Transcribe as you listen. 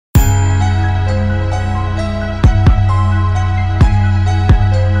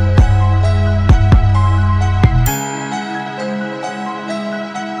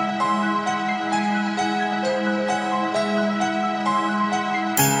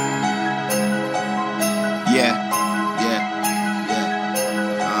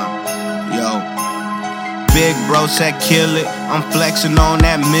big bro said kill it. I'm flexing on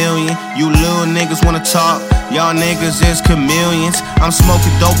that million. You little niggas wanna talk, y'all niggas is chameleons. I'm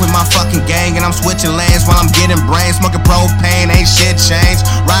smoking dope with my fucking gang and I'm switching lanes while I'm getting brains. Smoking propane, ain't shit changed.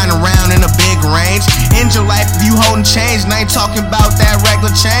 Riding around in a big range. End your life if you holding change. And I ain't talking about that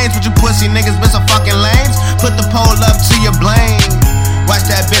regular change. But you pussy niggas been some fucking lanes. Put the pole up to your blame. Watch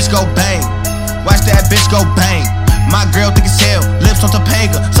that bitch go bang. Watch that bitch go bang. My girl thick as hell, lips on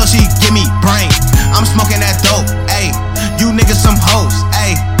Topanga, so she give me brain. I'm smoking that dope, ayy. You niggas some hoes,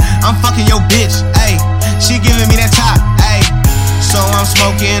 ayy. I'm fucking your bitch, ayy. She giving me that top, ayy. So I'm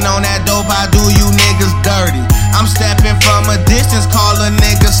smoking on that dope, I do you niggas dirty. I'm stepping from a distance, call a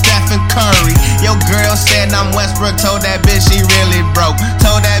nigga Stephen Curry. Your girl said I'm Westbrook, told that bitch she really broke.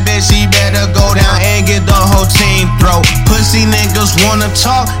 Told that bitch she better go down and get the whole team throat. Pussy niggas wanna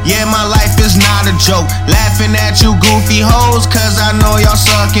talk, yeah my life is not a joke. Laughing at you goofy hoes, cause I know y'all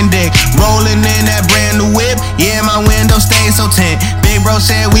sucking dick. Rolling in that brand new whip, yeah my window stays so tint. Big bro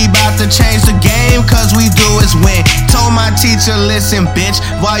said we bout to change the game, cause we do is win. Told my teacher, listen bitch,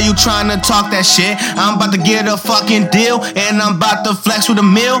 while you tryna talk that shit, I'm about to get a fucking deal, and I'm about to flex with a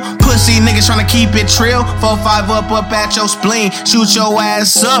meal. Pussy niggas tryna keep it trill. 4-5 up at your spleen, shoot your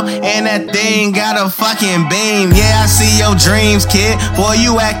ass up, and that thing got a fucking beam. Yeah, I see your dreams, kid. Boy,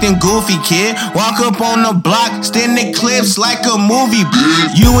 you acting goofy, kid. Walk up on the block, standing clips like a movie,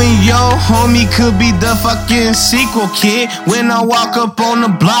 bitch. You and your homie could be the fucking sequel, kid. When I walk up on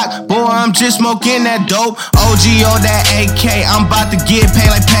the block, boy, I'm just smoking that dope. OG or that AK, I'm about to get paid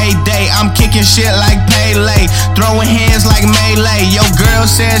like payday. I'm kicking shit like Pele, throwing hands like melee. Your girl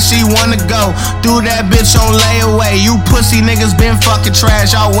said she wanna go, threw that bitch on layaway. You pussy niggas been fucking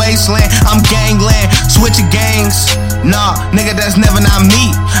trash, y'all wasteland. I'm gangland, switching gangs. Nah, nigga, that's never not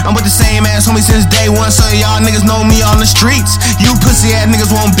me. I'm with the same ass homie since day one, so y'all niggas know me on the streets. You pussy ass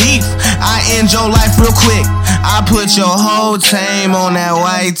niggas want beef, I end your life real quick. I put your whole team on that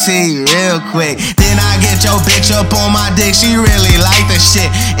white tee real quick. Then I get your bitch up on my dick, she really like the shit.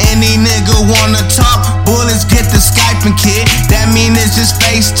 Any nigga wanna talk, bullets get the Skyping, kid. That mean it's just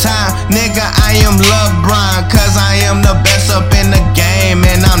FaceTime. Nigga, I am LeBron, cause I am the best up in the game,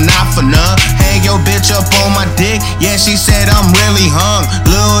 and I'm not for none. Hang your bitch up on my dick, yeah, she said I'm really hung.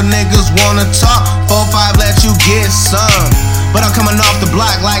 Little niggas wanna talk, 4-5 let you get some. But I'm coming off the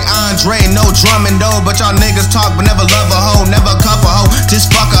block like Andre, no drumming though. But y'all niggas talk but never love a hoe, never cuff a hoe.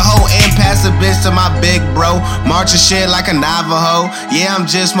 Just fuck a hoe and pass a bitch to my big bro. Marching shit like a Navajo. Yeah, I'm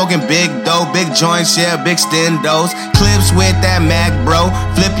just smoking big dope, big joints, yeah, big stendos. Clips with that Mac, bro.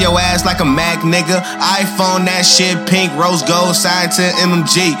 Flip your ass like a Mac, nigga. iPhone that shit pink, rose gold, signed to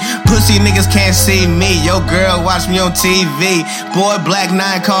MMG. Pussy niggas can't see me. Yo girl watch me on TV. Boy, Black 9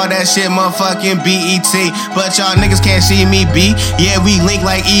 call that shit motherfucking BET. But y'all niggas can't see me be. Yeah, we link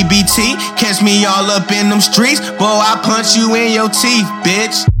like EBT. Catch me all up in them streets, boy, I punch you in your teeth,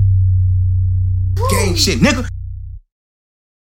 bitch. Gang shit, nigga.